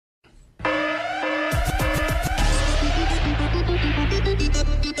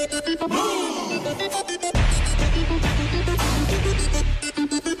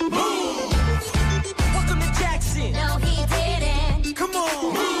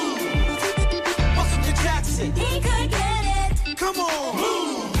listen. He could get it. Come on.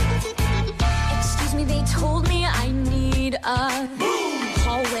 Move. Excuse me, they told me I need a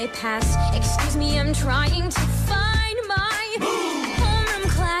hallway pass. Excuse me, I'm trying to find my homeroom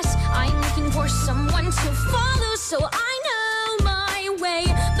class. I'm looking for someone to follow, so I know my way.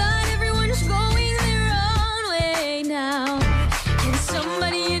 But everyone's going their own way now. Can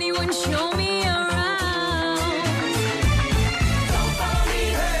somebody, anyone show me around? Don't follow me.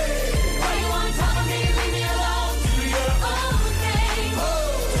 Hey. Why you on top of me? Leave me alone. Do your own thing.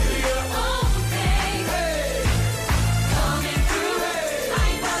 Do your own thing. Hey. Coming through. Hey. I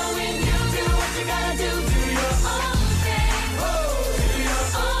ain't following you. Do what you gotta do. Do your own thing. Do your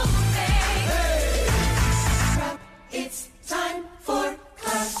own thing. Hey. It's time for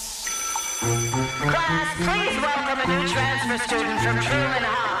class. Class, please welcome a new transfer student from Truman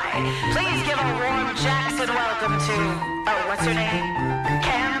High. Please give a warm Jackson welcome to, what's her name?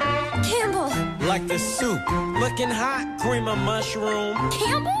 Campbell? Like the soup. Looking hot, cream of mushroom.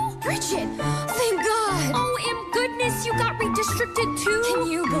 Campbell? Bridget, thank God. Oh, and goodness, you got redistricted too. Can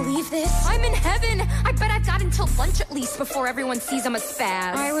you believe this? I'm in heaven. I bet I've got until lunch at least before everyone sees I'm a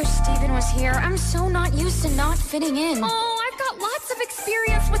spaz. I wish Steven was here. I'm so not used to not fitting in. Oh, I've got lots of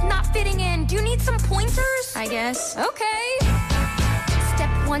experience with not fitting in. Do you need some pointers? I guess. Okay.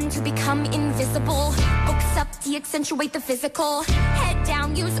 Step 1 to become invisible. Books up, de-accentuate the physical. Head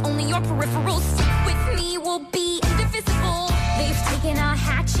down, use only your peripherals. Stick with me, we'll be indivisible. They've taken a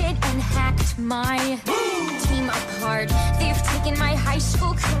hatchet and hacked my team apart. They've taken my high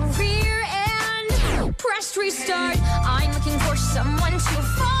school career and pressed restart. I'm looking for someone to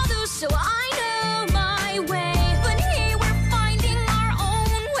follow, so I know my way. But hey, we're finding our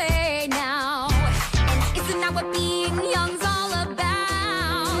own way now. And isn't that what being young's all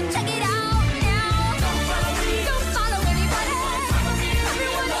about? Check it out now. Don't follow me. Don't follow anybody.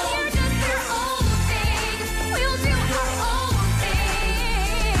 Everyone here does their own thing. We'll do our own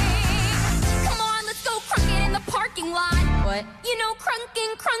thing. Come on, let's go crunk it in the parking lot. What? You know, crunking.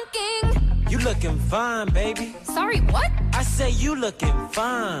 You looking fine, baby. Sorry, what? I say you looking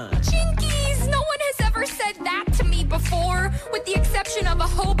fine. Jinkies, no one has ever said that to me before, with the exception of a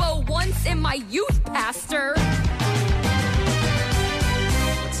hobo once in my youth pastor.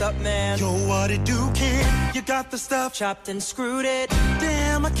 What's up, man? Yo, what it do, kid? You got the stuff Chopped and screwed it.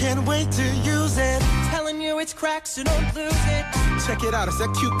 Damn, I can't wait to use it. Telling you it's cracked, so don't lose it. Check it out, it's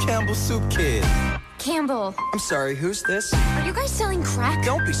that cute Campbell Soup kid. Campbell, I'm sorry, who's this? are you guys selling crack?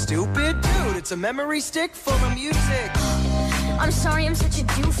 Don't be stupid, dude. It's a memory stick full of music. I'm sorry, I'm such a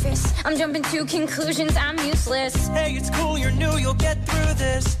doofus. I'm jumping to conclusions, I'm useless. Hey, it's cool, you're new, you'll get through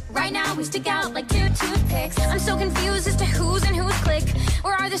this. Right now we stick out like 2 toothpicks. I'm so confused as to who's and who's click.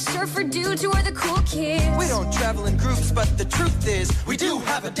 Where are the surfer dudes, who are the cool kids? We don't travel in groups, but the truth is, we do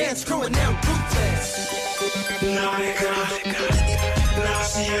have a dance crew and they're ruthless.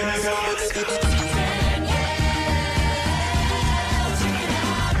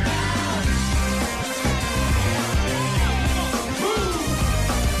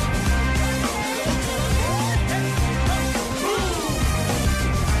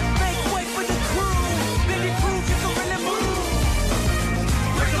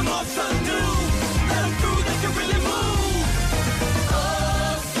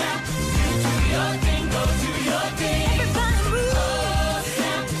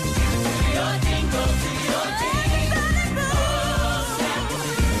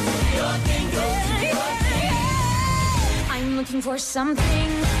 Looking for something.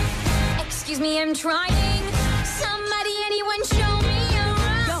 Excuse me, I'm trying. Somebody, anyone show me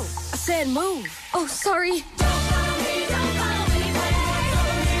around. Yo, I said move. Oh, sorry.